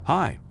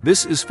Hi,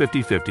 this is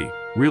 50/50,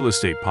 real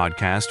estate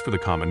podcast for the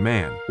common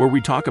man, where we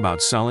talk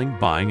about selling,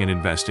 buying, and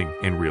investing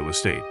in real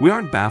estate. We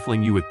aren't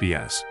baffling you with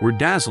BS. We're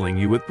dazzling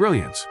you with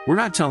brilliance. We're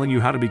not telling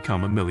you how to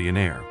become a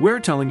millionaire. We're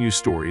telling you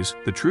stories,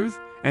 the truth,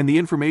 and the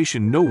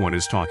information no one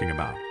is talking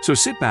about. So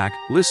sit back,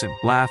 listen,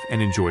 laugh,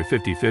 and enjoy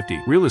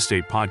 50/50, real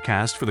estate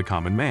podcast for the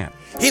common man.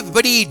 Hey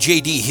everybody,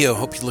 JD here.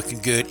 Hope you're looking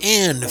good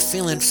and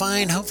feeling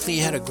fine. Hopefully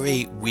you had a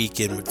great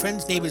weekend with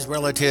friends, neighbors,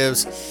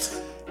 relatives,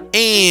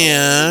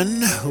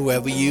 and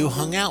whoever you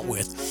hung out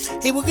with.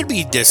 Hey, we're going to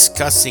be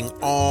discussing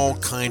all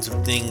kinds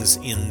of things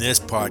in this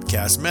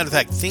podcast. Matter of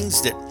fact,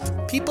 things that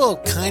people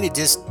kind of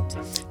just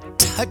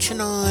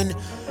touching on,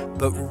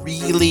 but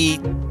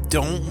really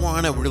don't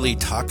want to really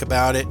talk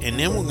about it. And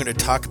then we're going to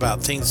talk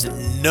about things that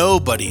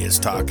nobody is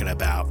talking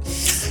about.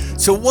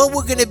 So what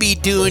we're going to be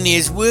doing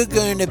is we're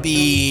going to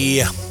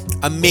be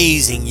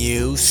amazing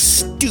you,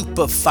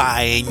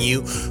 stupefying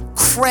you,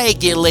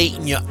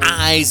 cragulating your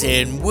eyes,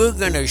 and we're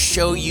going to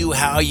show you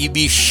how you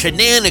be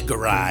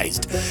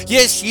shenanigarized.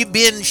 Yes, you've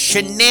been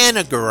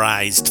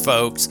shenanigarized,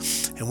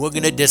 folks. And we're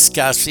going to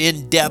discuss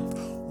in depth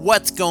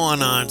what's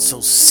going on.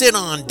 So sit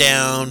on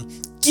down,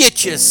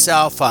 get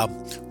yourself up.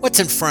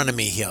 What's in front of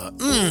me here?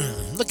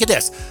 Look at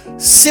this.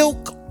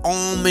 Silk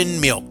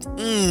almond milk.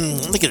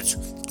 Look at this.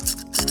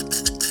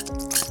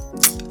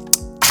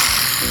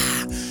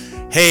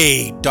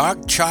 Hey,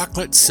 dark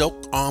chocolate silk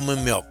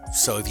almond milk.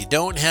 So if you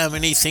don't have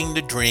anything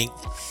to drink,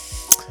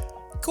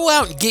 go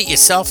out and get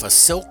yourself a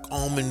silk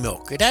almond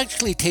milk. It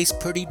actually tastes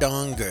pretty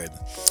darn good.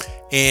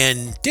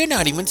 And they're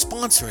not even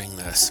sponsoring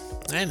this.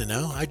 I don't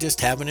know. I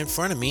just have it in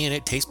front of me and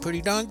it tastes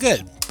pretty darn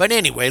good. But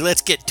anyway,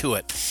 let's get to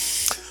it.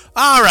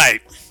 All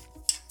right.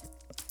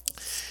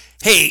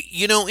 Hey,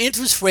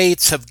 interest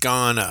rates have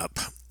gone up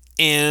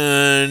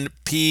and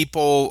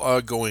people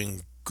are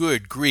going,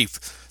 good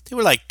grief. They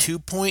were like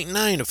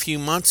 2.9 a few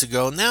months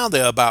ago. Now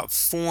they're about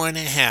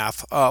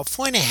 4.5.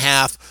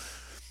 4.5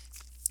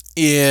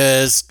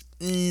 is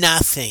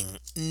nothing.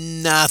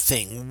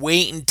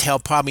 Wait until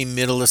probably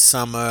middle of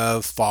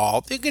summer,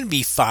 fall. They're going to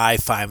be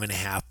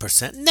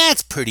 5.5%. And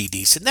that's pretty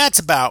decent. That's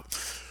about,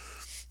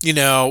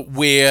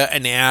 where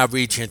an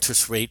average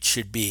interest rate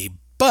should be.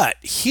 But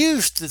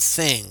here's the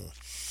thing.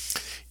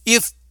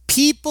 If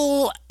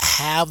people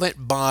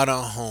haven't bought a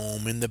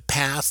home in the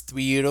past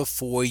 3 to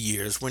 4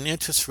 years when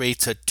interest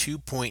rates are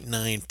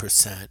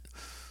 2.9%,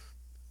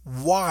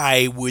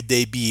 why would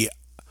they be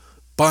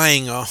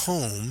buying a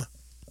home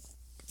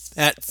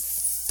at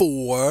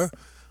 4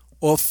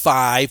 or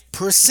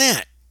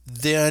 5%?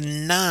 They're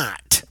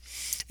not.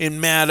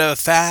 In matter of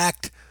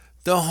fact,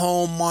 the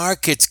home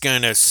market's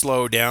going to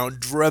slow down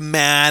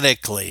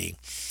dramatically.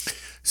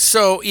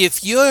 So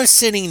if you're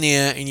sitting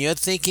there and you're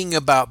thinking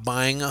about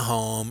buying a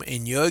home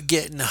and you're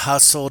getting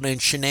hustled and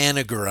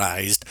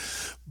shenanigarized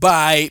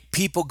by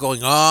people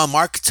going, oh,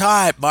 market's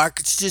hot,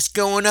 market's just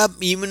going up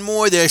even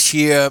more this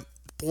year.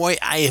 Boy,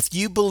 if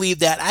you believe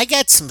that, I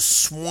got some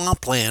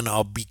swampland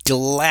I'll be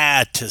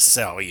glad to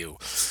sell you.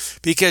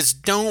 Because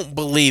don't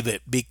believe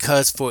it.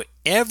 Because for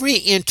every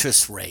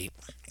interest rate,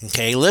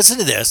 okay, listen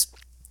to this.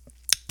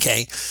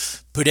 Okay,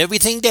 put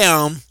everything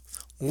down.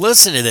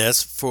 Listen to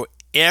this. For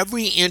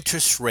every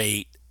interest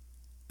rate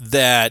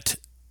that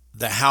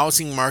the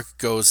housing market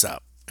goes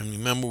up, and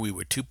remember we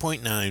were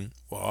 2.9,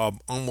 well,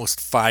 almost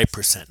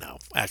 5% now,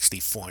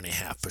 actually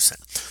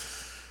 4.5%.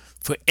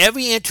 For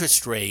every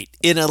interest rate,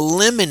 it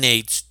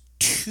eliminates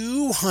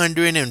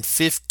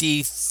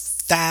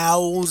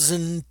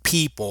 250,000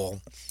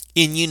 people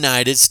in the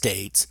United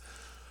States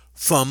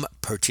from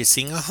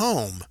purchasing a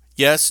home.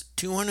 Yes,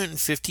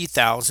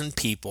 250,000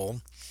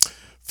 people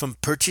from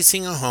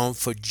purchasing a home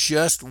for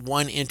just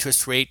one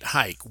interest rate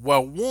hike.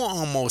 Well, we're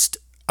almost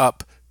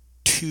up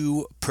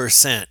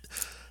 2%.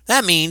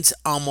 That means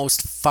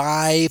almost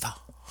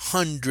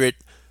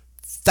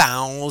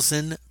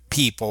 500,000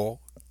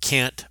 people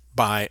can't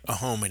buy a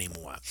home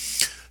anymore.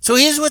 So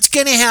here's what's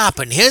going to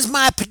happen. Here's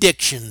my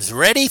predictions.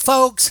 Ready,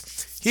 folks?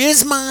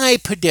 Here's my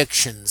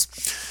predictions.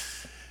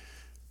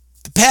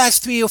 The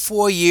past 3 or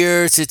 4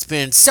 years, it's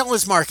been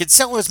seller's market.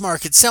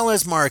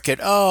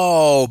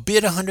 Oh,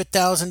 bid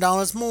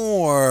 $100,000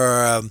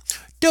 more.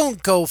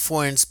 Don't go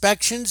for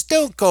inspections.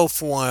 Don't go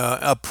for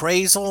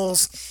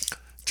appraisals.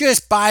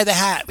 Just buy the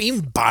house.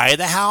 Even buy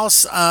the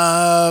house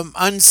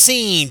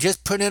unseen.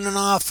 Just put in an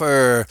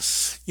offer.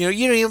 You don't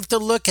even have to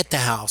look at the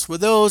house. Well,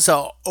 those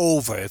are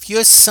over. If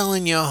you're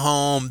selling your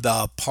home,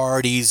 the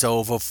party's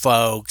over,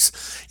 folks.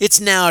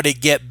 It's now to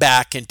get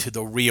back into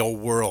the real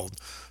world.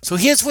 So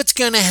here's what's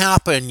going to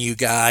happen, you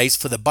guys,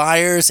 for the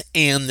buyers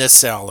and the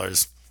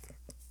sellers.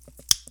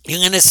 You're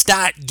going to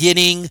start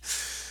getting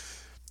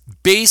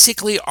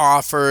basically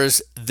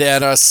offers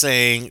that are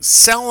saying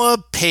seller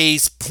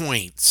pays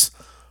points.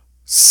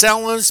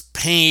 Sellers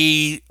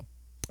pay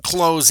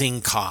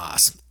closing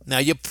costs. Now,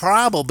 you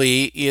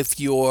probably, if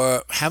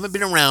you haven't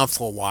been around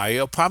for a while,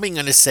 you're probably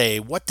going to say,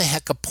 what the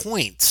heck are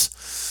points?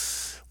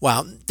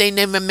 Well, they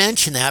never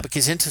mentioned that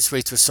because interest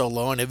rates were so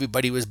low and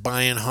everybody was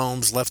buying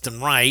homes left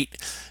and right,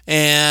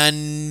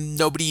 and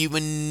nobody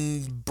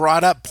even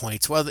brought up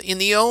points. Well, in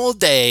the old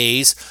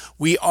days,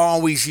 we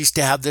always used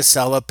to have the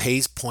seller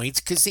pays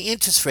points because the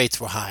interest rates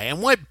were high.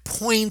 And what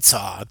points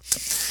are,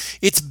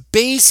 it's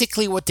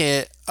basically what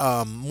the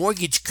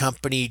mortgage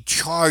company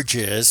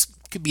charges,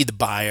 could be the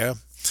buyer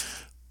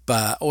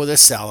or the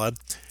seller,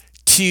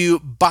 to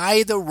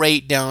buy the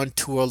rate down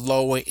to a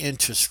lower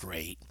interest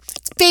rate.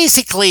 It's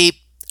basically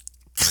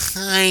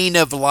kind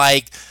of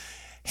like,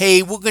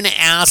 hey, we're going to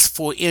ask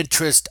for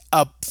interest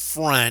up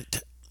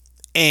front,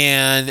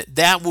 and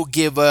that will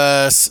give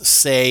us,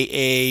 say,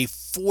 a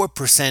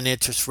 4%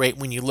 interest rate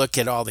when you look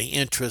at all the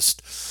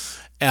interest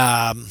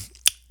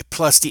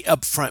plus the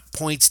upfront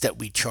points that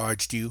we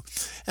charged you.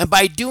 And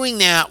by doing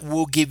that,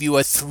 we'll give you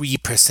a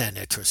 3%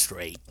 interest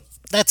rate.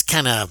 That's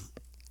kind of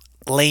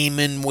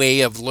layman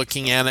way of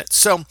looking at it.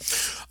 So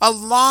a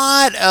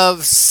lot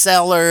of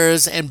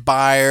sellers and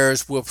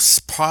buyers will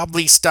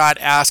probably start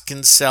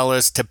asking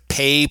sellers to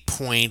pay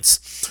points,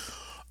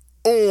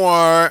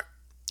 or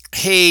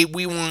hey,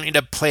 we want you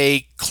to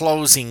pay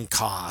closing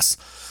costs.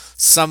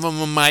 Some of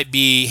them might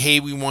be,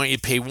 hey, we want you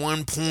to pay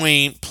 1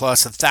 point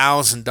plus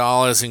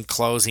 $1,000 in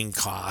closing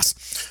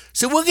costs.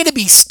 So we're going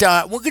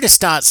to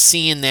start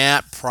seeing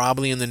that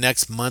probably in the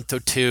next month or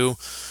two.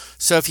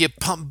 So if you're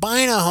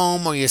buying a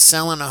home or you're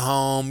selling a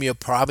home, you're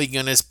probably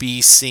going to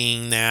be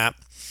seeing that.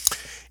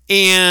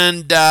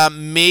 And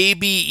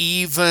maybe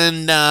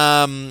even,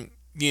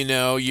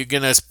 you're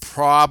going to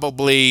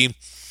probably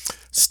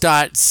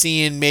start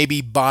seeing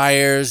maybe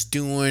buyers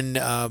doing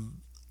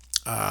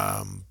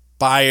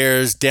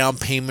buyers down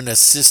payment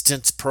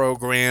assistance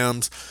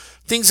programs,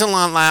 things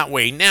along that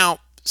way. Now,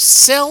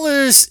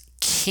 sellers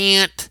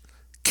can't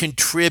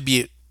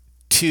contribute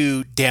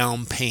to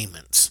down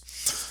payments.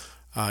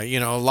 A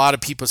lot of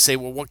people say,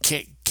 well, what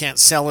can't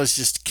sellers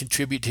just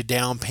contribute to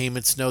down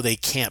payments? No, they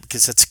can't,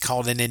 because that's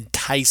called an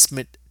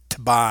enticement to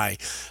buy.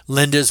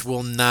 Lenders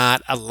will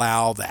not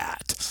allow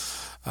that.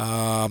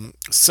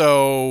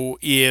 So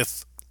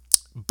if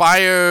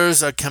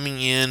buyers are coming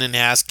in and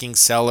asking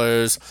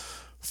sellers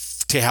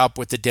to help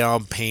with the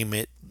down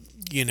payment,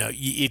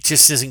 it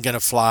just isn't going to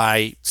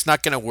fly. It's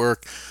not going to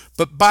work.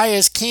 But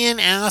buyers can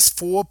ask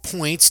for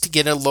points to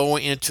get a lower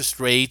interest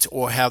rate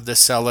or have the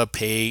seller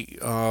pay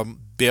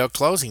their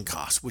closing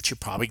costs, which you're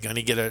probably going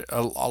to get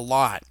a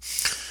lot.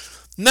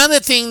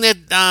 Another thing that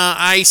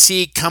I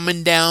see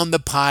coming down the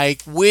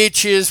pike,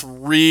 which is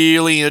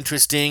really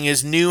interesting,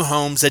 is new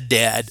homes are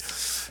dead.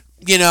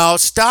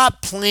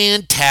 Stop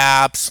playing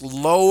taps,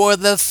 lower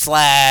the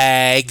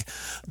flag.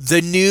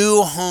 The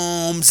new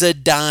homes are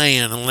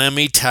dying. And let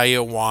me tell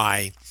you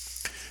why.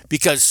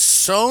 Because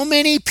so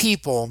many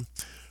people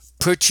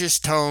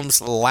purchased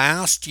homes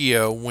last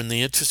year when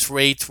the interest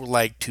rates were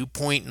like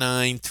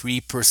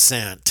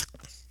 2.93%.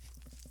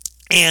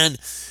 And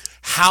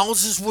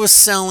houses were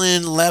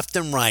selling left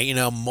and right,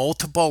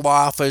 multiple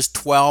offers,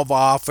 12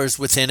 offers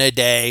within a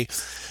day.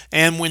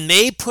 And when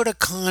they put a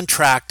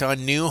contract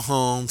on new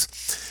homes,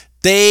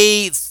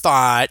 they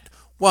thought,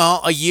 well,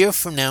 a year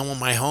from now when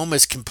my home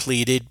is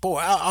completed,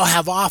 boy, I'll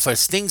have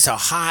offers. Things are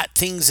hot.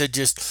 Things are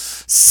just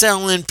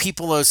selling.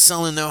 People are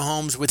selling their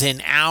homes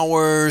within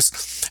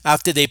hours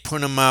after they put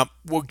them up.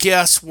 Well,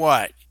 guess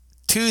what?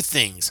 Two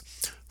things.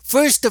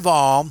 First of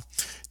all,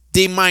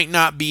 they might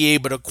not be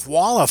able to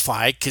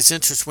qualify because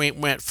interest rate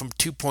went from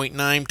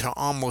 2.9 to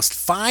almost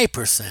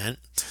 5%.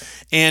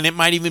 And it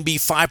might even be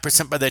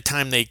 5% by the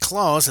time they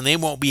close, and they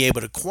won't be able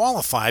to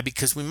qualify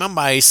because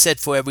remember I said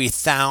for every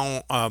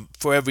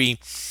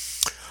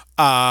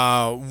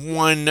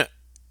 1%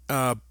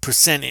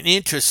 in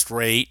interest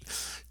rate,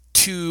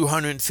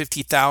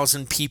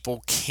 250,000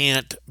 people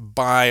can't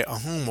buy a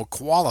home or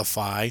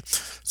qualify.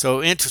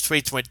 So interest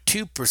rates went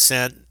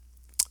 2%,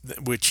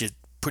 which is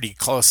pretty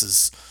close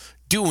as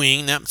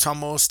doing. That's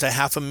almost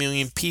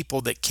 500,000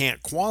 people that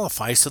can't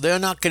qualify. So they're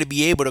not going to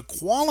be able to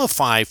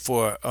qualify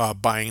for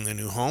buying the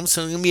new home.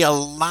 So there's going to be a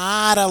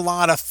lot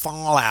of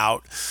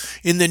fallout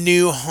in the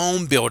new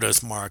home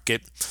builders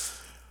market.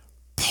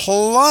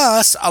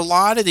 Plus, a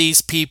lot of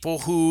these people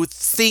who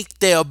think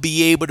they'll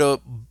be able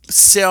to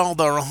sell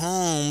their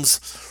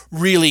homes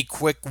really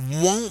quick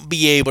won't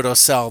be able to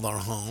sell their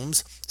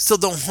homes. So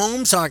the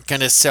homes aren't going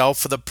to sell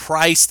for the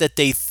price that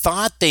they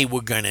thought they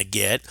were going to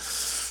get.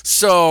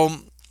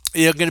 So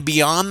they're going to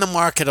be on the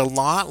market a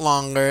lot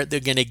longer. They're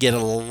going to get a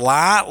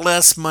lot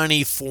less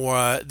money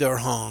for their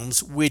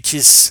homes, which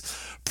is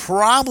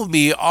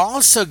probably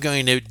also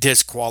going to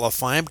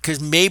disqualify them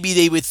because maybe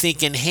they were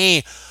thinking,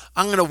 hey,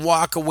 I'm going to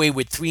walk away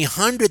with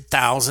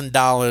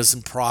 $300,000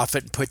 in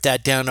profit and put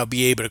that down. I'll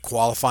be able to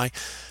qualify.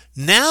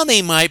 Now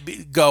they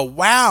might go,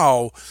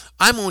 wow,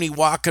 I'm only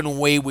walking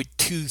away with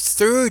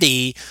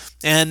 $230,000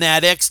 and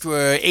that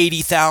extra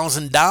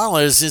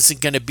 $80,000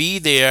 isn't going to be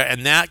there,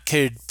 and that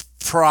could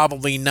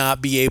probably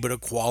not be able to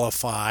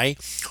qualify.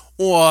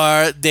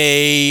 Or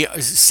they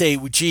say,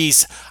 well,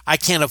 geez, I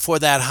can't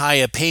afford that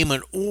higher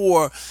payment,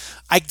 or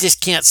I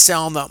just can't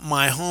sell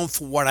my home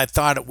for what I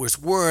thought it was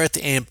worth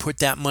and put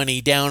that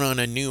money down on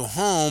a new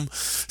home.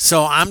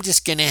 So I'm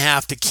just going to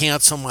have to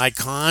cancel my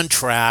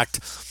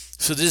contract.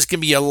 So there's going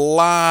to be a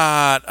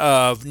lot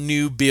of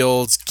new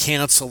builds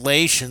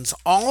cancellations.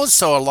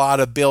 Also, a lot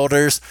of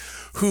builders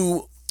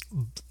who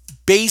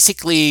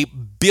basically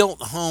built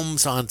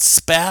homes on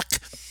spec.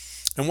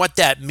 And what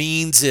that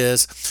means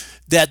is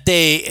that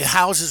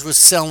houses were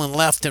selling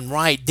left and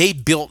right. They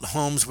built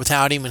homes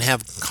without even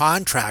having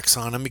contracts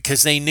on them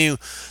because they knew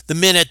the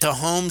minute the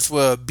homes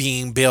were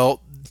being built,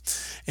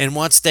 and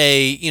once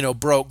they,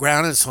 broke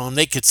ground and so on,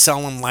 they could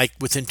sell them like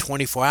within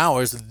 24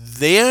 hours.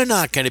 They're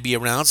not going to be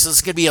around. So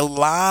there's going to be a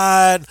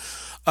lot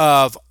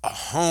of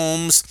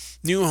homes,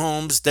 new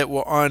homes that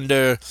were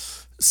under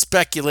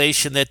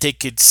speculation that they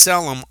could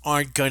sell them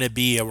aren't going to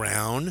be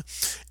around.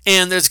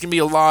 And there's going to be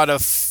a lot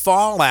of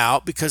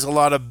fallout because a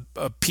lot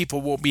of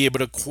people won't be able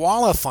to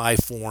qualify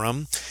for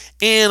them.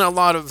 And a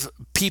lot of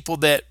people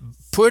that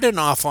put an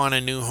offer on a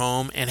new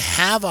home and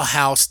have a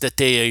house that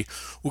they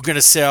were going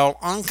to sell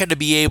aren't going to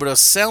be able to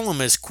sell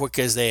them as quick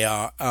as they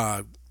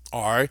are.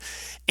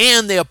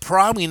 And they're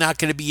probably not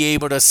going to be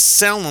able to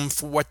sell them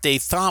for what they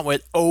thought were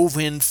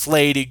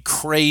overinflated,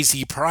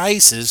 crazy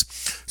prices.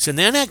 So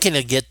they're not going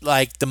to get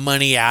like the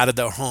money out of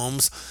their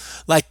homes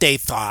like they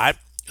thought.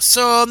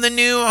 So the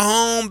new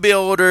home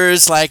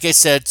builders, like I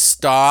said,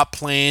 stop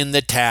playing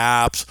the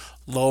taps,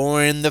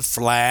 lowering the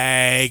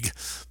flag.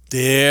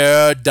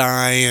 They're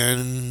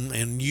dying.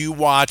 And you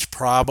watch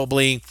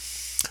probably,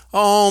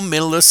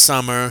 middle of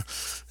summer.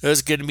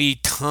 There's going to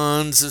be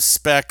tons of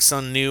specs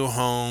on new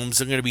homes.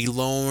 They're going to be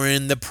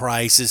lowering the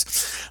prices.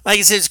 Like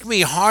I said, it's going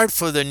to be hard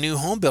for the new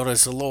home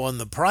builders to lower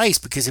the price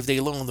because if they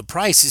lower the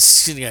price,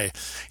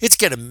 it's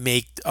going to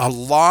make a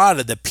lot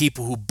of the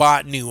people who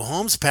bought new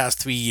homes past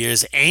 3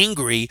 years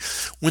angry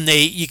when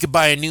you could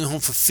buy a new home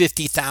for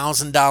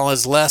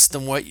 $50,000 less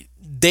than what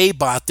they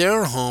bought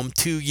their home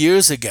 2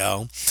 years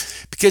ago,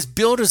 because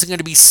builders are going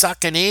to be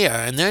sucking air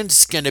and they're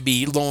just going to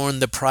be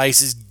lowering the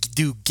prices,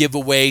 do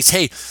giveaways.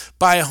 Hey,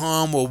 buy a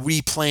home, we'll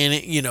replan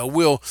it,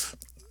 we'll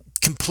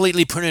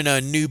completely put in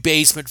a new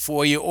basement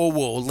for you, or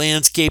we'll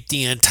landscape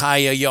the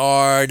entire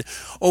yard,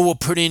 or we'll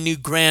put in new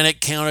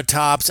granite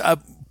countertops,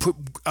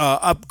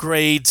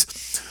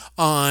 upgrades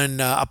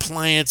on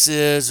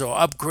appliances, or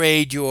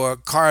upgrade your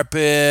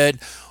carpet,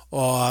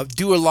 or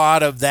do a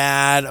lot of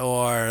that,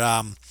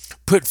 or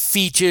put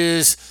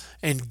features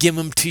and give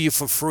them to you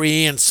for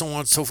free, and so on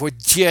and so forth,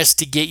 just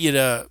to get you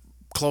to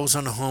close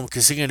on a home,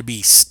 because they're going to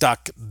be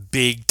stuck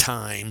big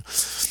time.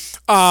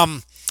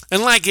 And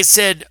like I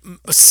said,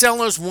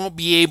 sellers won't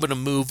be able to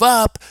move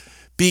up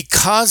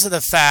because of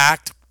the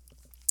fact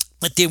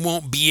that they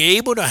won't be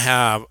able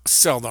to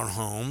sell their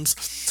homes.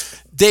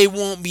 They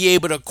won't be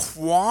able to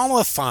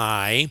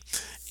qualify,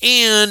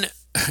 and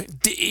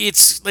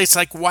it's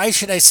like, why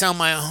should I sell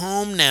my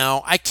home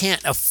now? I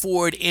can't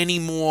afford any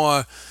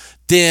more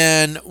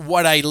than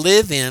what I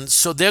live in,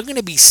 so they're going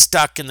to be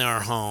stuck in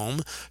their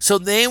home, so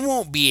they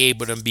won't be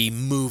able to be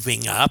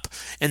moving up,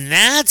 and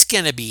that's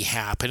going to be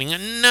happening.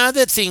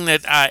 Another thing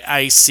that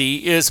I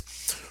see is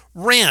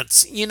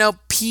rents.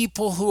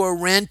 People who are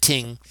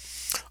renting,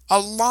 a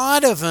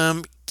lot of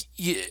them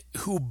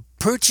who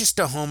purchased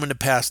a home in the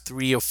past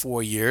 3 or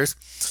 4 years,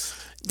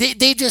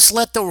 they just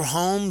let their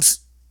homes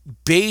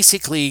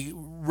basically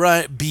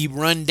be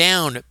run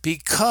down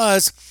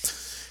because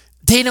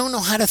they don't know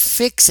how to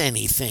fix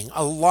anything.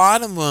 A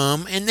lot of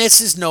them, and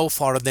this is no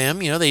fault of them,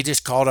 they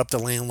just called up the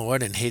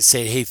landlord and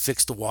say, hey,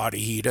 fix the water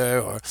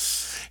heater, or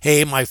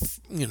hey,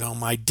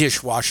 my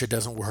dishwasher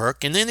doesn't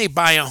work. And then they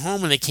buy a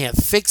home and they can't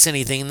fix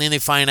anything, and then they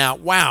find out,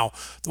 wow,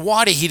 the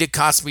water heater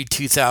cost me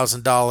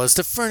 $2,000.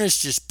 The furnace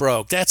just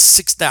broke. That's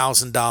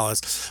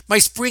 $6,000. My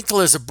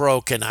sprinklers are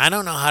broken. I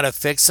don't know how to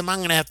fix them. I'm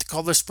going to have to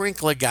call the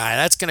sprinkler guy.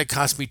 That's going to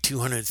cost me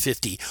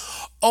 $250.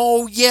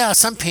 Oh,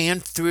 yes, I'm paying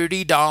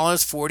 $30,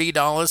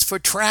 $40 for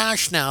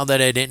trash now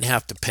that I didn't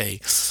have to pay.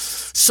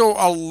 So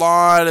a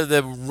lot of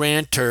the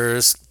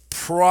renters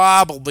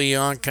probably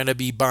aren't going to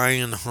be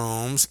buying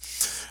homes.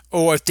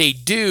 Or if they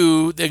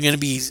do, they're going to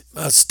be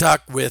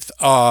stuck with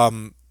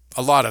a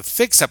lot of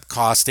fix-up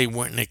costs they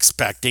weren't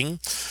expecting.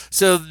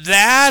 So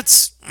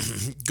that's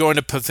going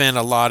to prevent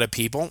a lot of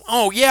people.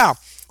 Oh, yeah.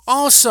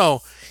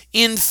 Also,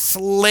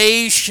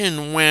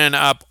 inflation went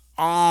up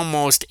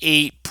almost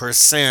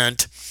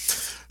 8%.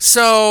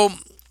 So,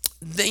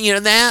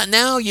 that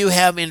now you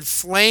have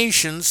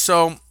inflation,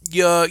 so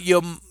your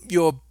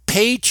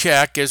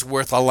paycheck is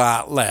worth a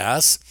lot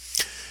less.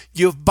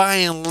 You're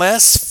buying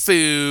less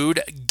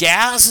food.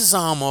 Gas is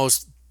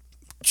almost,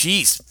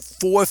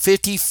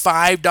 $4.50,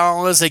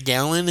 $5 a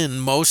gallon in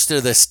most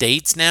of the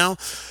states now.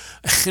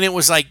 And it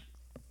was like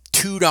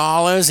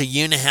 $2 a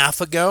year and a half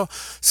ago.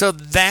 So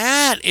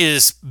that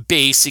is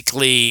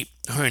basically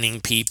hurting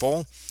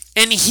people.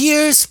 And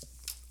here's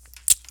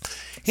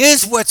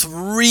what's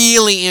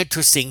really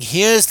interesting.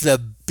 Here's the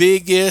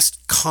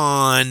biggest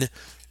con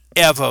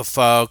ever,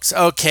 folks.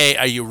 Okay,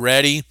 are you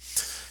ready?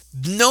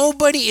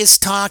 Nobody is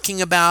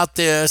talking about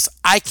this.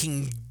 I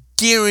can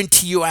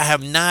guarantee you I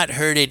have not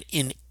heard it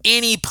in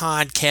any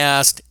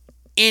podcast,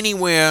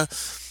 anywhere,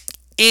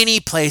 any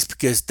place,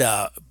 because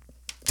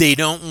they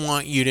don't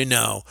want you to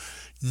know.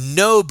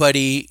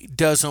 Nobody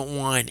doesn't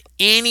want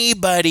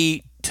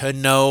anybody to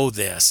know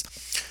this.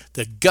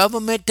 The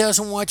government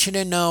doesn't want you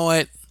to know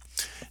it.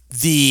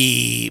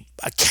 The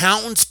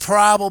accountants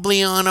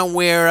probably aren't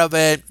aware of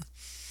it.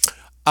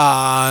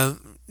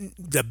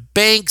 The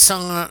banks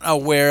aren't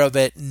aware of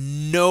it.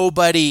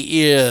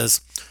 Nobody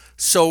is.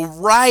 So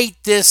write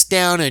this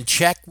down and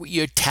check with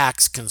your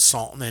tax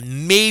consultant,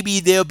 and maybe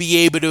they'll be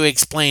able to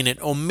explain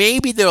it. Or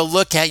maybe they'll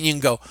look at you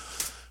and go,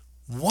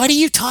 what are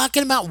you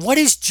talking about? What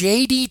is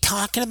JD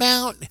talking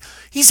about?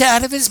 He's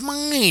out of his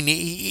mind.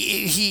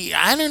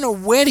 I don't know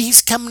what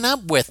he's coming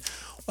up with.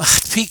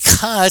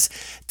 Because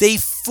they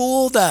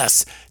fooled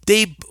us.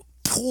 They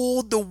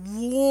pulled the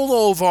wool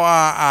over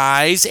our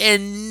eyes,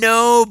 and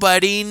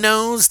nobody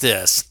knows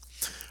this.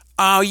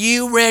 Are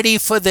you ready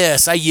for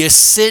this? Are you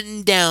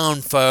sitting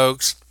down,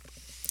 folks?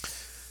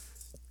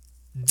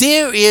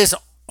 There is,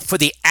 for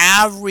the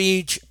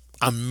average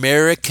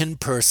American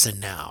person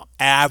now,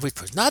 average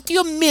person, not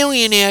your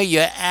millionaire,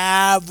 your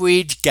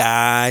average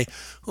guy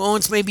who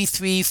owns maybe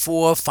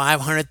 $300,000,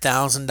 $400,000,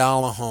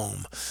 $500,000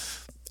 home,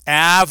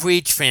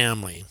 average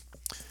family,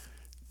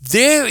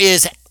 there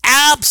is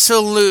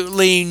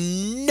absolutely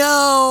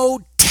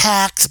no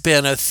tax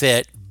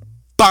benefit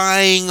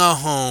buying a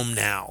home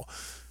now.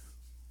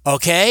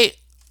 Okay?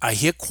 I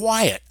hear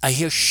quiet. I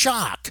hear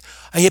shock.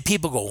 I hear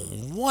people go,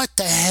 what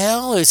the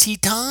hell is he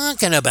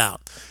talking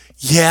about?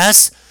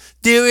 Yes,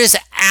 there is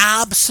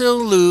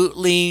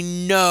absolutely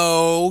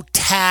no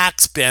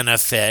tax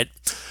benefit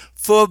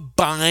for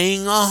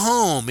buying a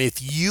home.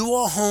 If you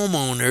are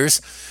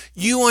homeowners,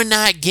 you are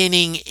not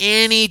getting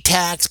any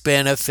tax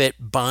benefit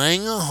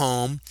buying a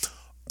home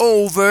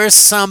over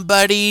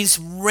somebody's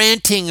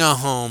renting a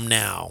home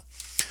now.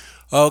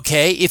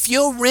 Okay, if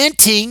you're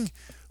renting,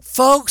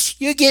 folks,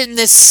 you're getting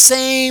the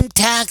same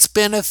tax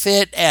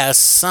benefit as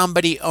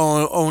somebody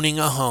owning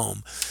a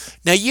home.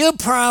 Now, you're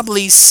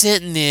probably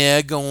sitting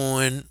there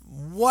going,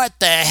 what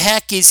the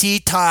heck is he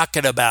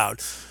talking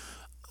about?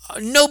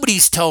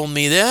 Nobody's told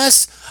me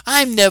this.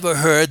 I've never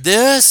heard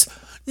this.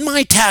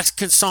 My tax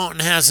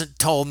consultant hasn't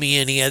told me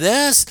any of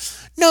this.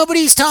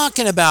 Nobody's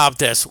talking about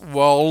this.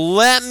 Well,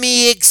 let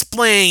me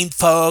explain,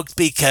 folks,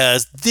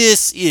 because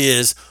this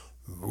is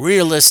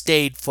real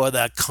estate for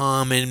the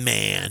common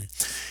man.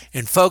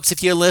 And folks,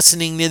 if you're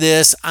listening to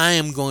this, I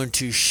am going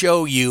to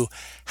show you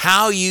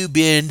how you've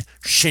been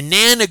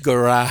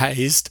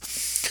shenaniganized,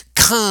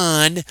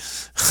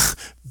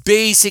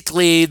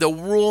 basically the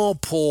wool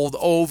pulled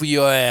over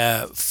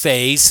your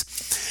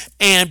face,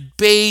 and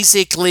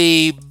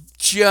basically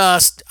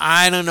just,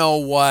 I don't know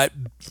what,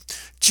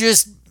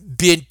 just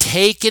been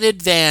taken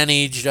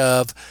advantage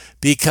of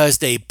because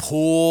they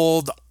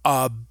pulled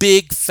a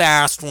big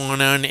fast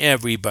one on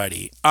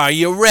everybody. Are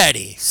you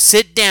ready?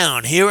 Sit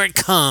down. Here it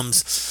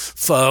comes,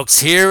 folks.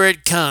 Here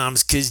it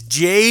comes, because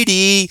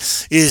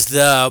JD is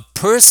the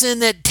person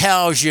that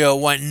tells you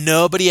what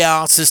nobody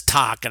else is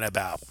talking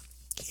about.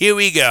 Here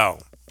we go.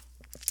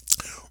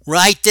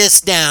 Write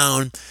this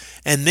down,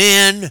 and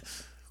then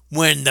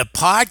when the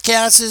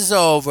podcast is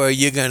over,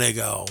 you're going to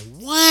go,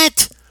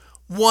 what?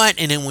 What?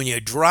 And then when you're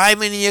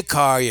driving in your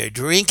car, you're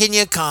drinking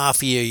your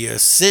coffee, or you're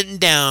sitting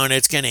down,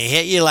 it's going to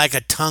hit you like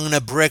a ton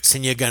of bricks,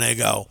 and you're going to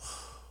go,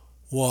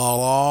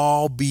 well,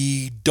 I'll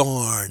be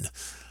darned.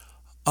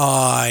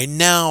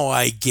 Now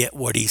I get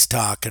what he's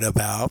talking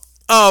about.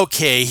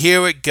 Okay,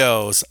 here it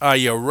goes. Are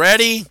you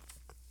ready?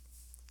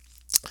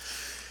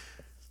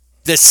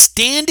 The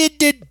standard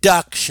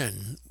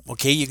deduction.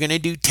 Okay, you're going to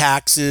do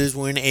taxes.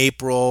 We're in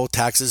April.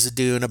 Taxes are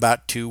due in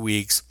about 2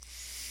 weeks.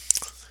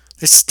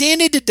 The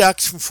standard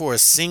deduction for a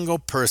single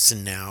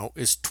person now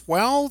is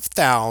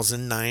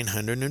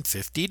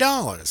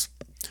 $12,950.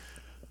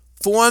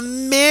 For a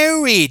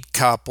married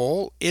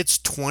couple, it's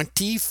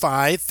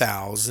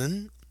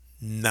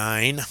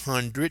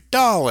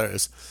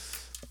 $25,900.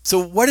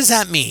 So what does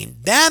that mean?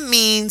 That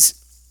means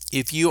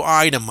if you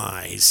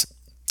itemize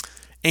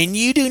and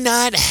you do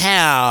not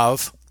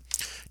have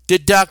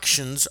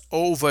deductions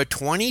over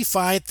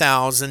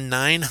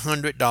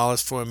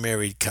 $25,900 for a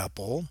married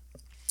couple,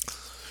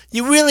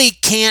 you really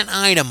can't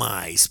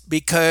itemize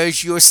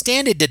because your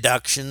standard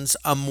deductions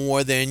are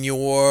more than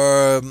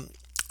your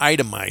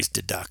itemized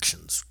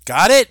deductions.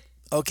 Got it?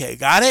 Okay,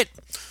 got it?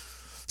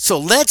 So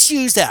let's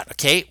use that,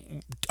 okay?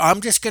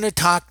 I'm just going to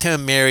talk to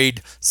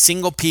married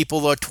single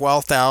people or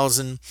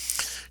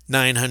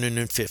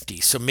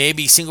 $12,950. So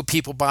maybe single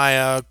people buy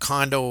a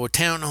condo or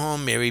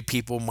townhome, married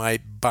people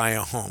might buy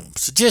a home.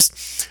 So just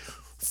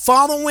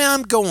follow where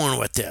I'm going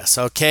with this,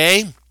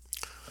 okay?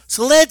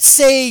 So let's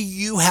say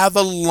you have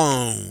a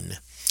loan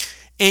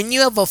and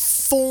you have a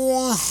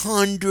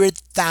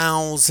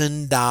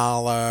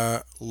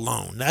 $400,000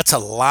 loan. That's a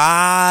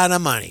lot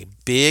of money.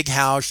 Big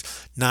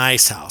house,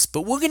 nice house.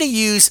 But we're going to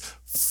use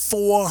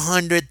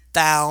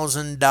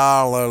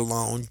 $400,000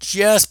 loan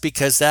just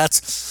because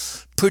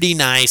that's pretty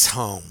nice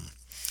home.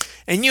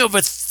 and you have a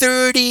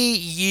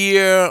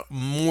 30-year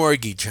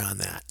mortgage on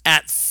that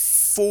at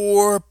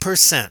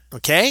 4%,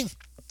 okay?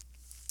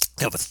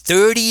 You have a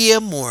 30-year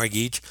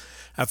mortgage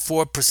at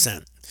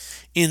 4%.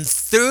 In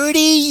 30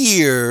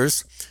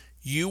 years,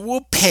 you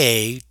will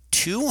pay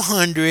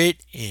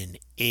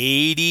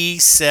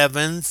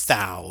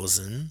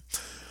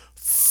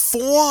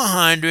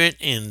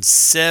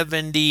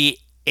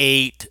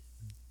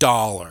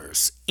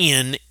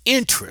in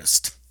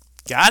interest.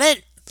 Got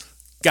it?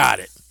 Got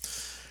it.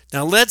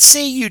 Now let's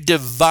say you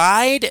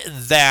divide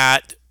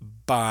that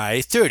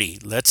by 30.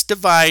 Let's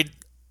divide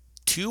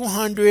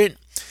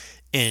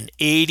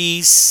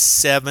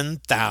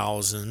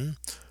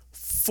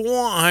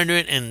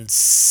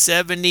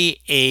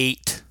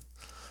 $287,478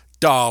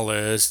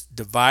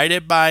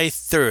 divided by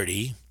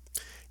 30,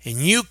 and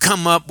you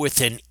come up with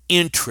an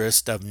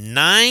interest of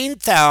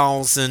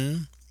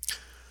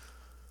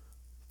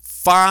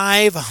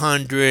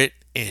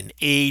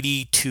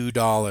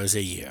 $9,582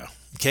 a year.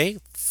 Okay?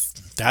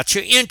 That's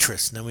your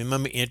interest. Now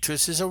remember,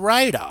 interest is a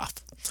write-off.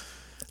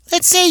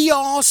 Let's say you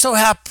also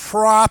have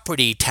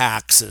property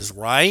taxes,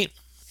 right?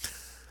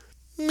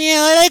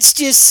 Yeah, let's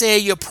just say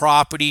your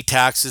property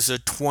taxes are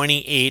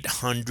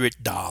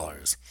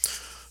 $2,800.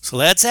 So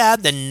let's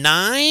add the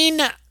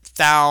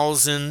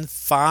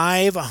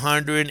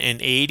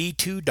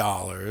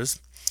 $9,582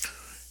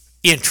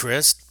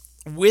 interest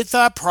with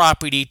our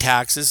property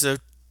taxes of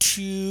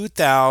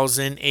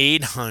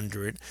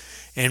 $2,800,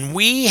 and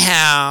we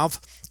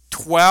have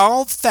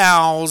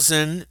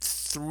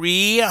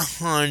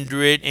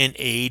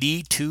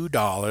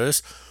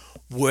 $12,382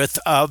 worth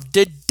of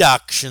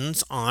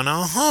deductions on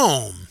a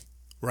home,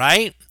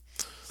 right?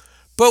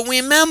 But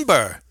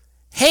remember,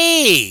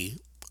 hey,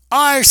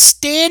 our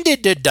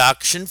standard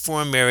deduction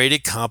for a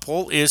married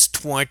couple is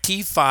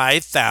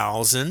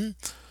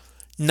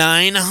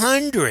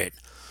 $25,900.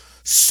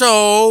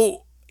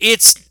 So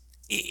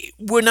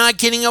we're not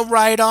getting a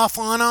write-off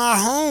on our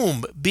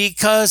home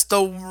because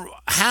the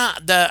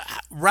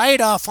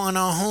write-off on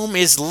our home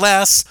is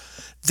less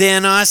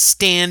than our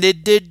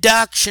standard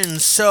deduction.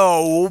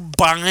 So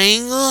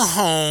buying a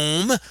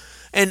home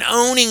and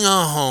owning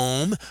a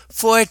home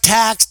for a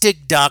tax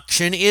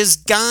deduction is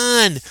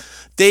gone.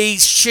 They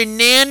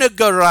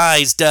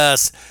shenaniganized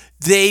us.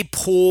 They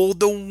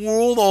pulled the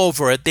wool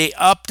over it. They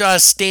upped our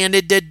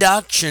standard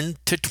deduction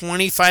to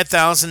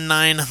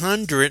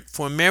 $25,900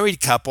 for a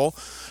married couple.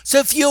 So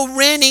if you're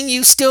renting,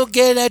 you still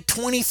get a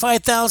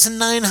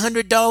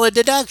 $25,900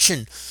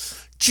 deduction.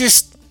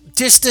 Just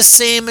the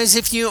same as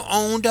if you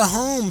owned a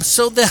home.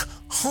 So the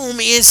home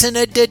isn't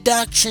a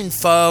deduction,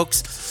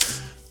 folks.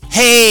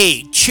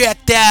 Hey,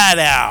 check that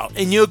out.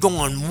 And you're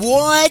going,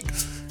 what?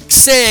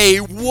 Say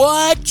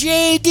what,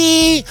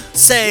 JD?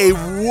 Say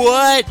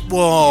what?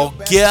 Well,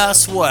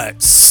 guess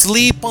what?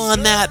 Sleep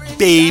on that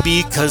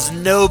baby, because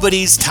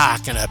nobody's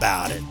talking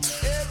about it.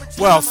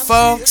 Well,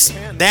 folks,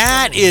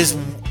 that is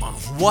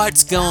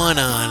what's going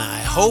on. I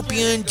hope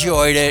you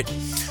enjoyed it.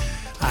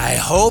 I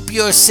hope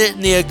you're sitting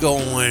there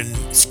going,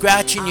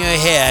 scratching your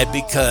head,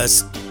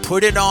 because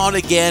put it all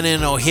together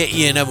and it'll hit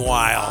you in a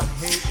while.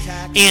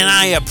 And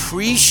I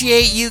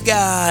appreciate you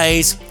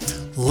guys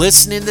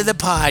listening to the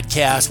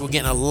podcast. We're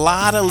getting a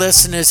lot of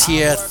listeners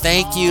here.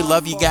 Thank you.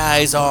 Love you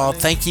guys all.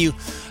 Thank you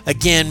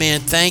again, man.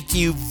 Thank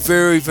you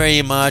very,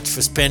 very much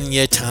for spending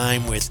your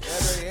time with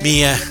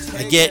me. I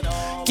get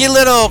a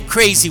little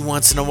crazy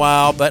once in a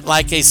while, but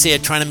like I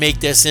said, trying to make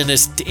this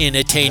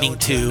entertaining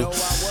too.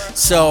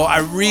 So I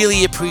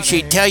really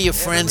appreciate. Tell your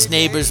friends,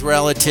 neighbors,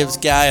 relatives,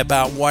 guy,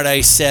 about what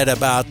I said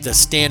about the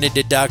standard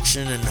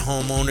deduction and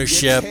home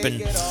ownership, and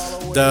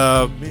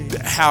the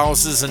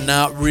houses are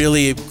not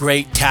really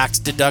great tax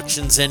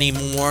deductions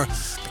anymore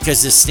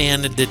because the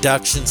standard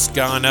deduction's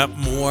gone up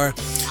more.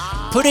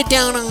 Put it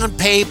down on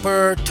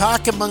paper,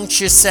 talk amongst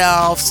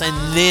yourselves, and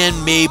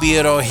then maybe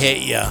it'll hit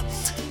you.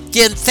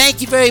 Again,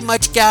 thank you very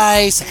much,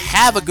 guys.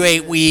 Have a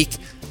great week,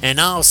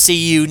 and I'll see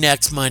you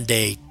next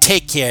Monday.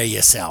 Take care of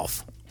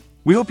yourself.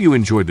 We hope you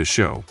enjoyed the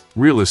show,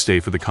 Real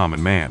Estate for the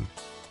Common Man.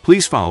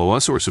 Please follow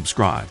us or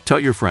subscribe. Tell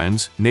your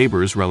friends,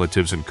 neighbors,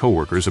 relatives, and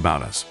coworkers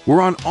about us.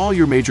 We're on all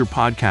your major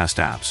podcast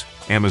apps: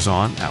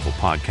 Amazon, Apple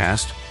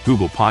Podcast,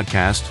 Google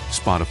Podcast,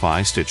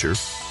 Spotify, Stitcher,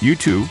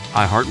 YouTube,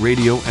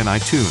 iHeartRadio, and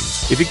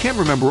iTunes. If you can't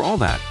remember all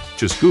that,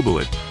 just Google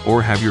it,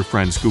 or have your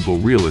friends Google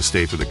Real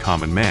Estate for the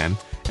Common Man,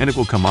 and it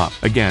will come up.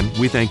 Again,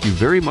 we thank you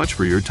very much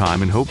for your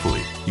time, and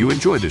hopefully you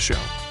enjoyed the show.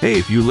 Hey,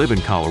 if you live in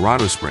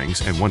Colorado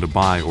Springs and want to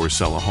buy or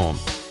sell a home,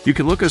 you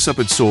can look us up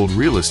at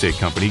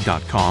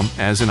soldrealestatecompany.com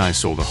as in I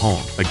sold a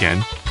home.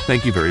 Again,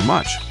 thank you very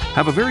much.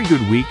 Have a very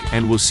good week,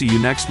 and we'll see you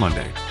next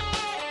Monday.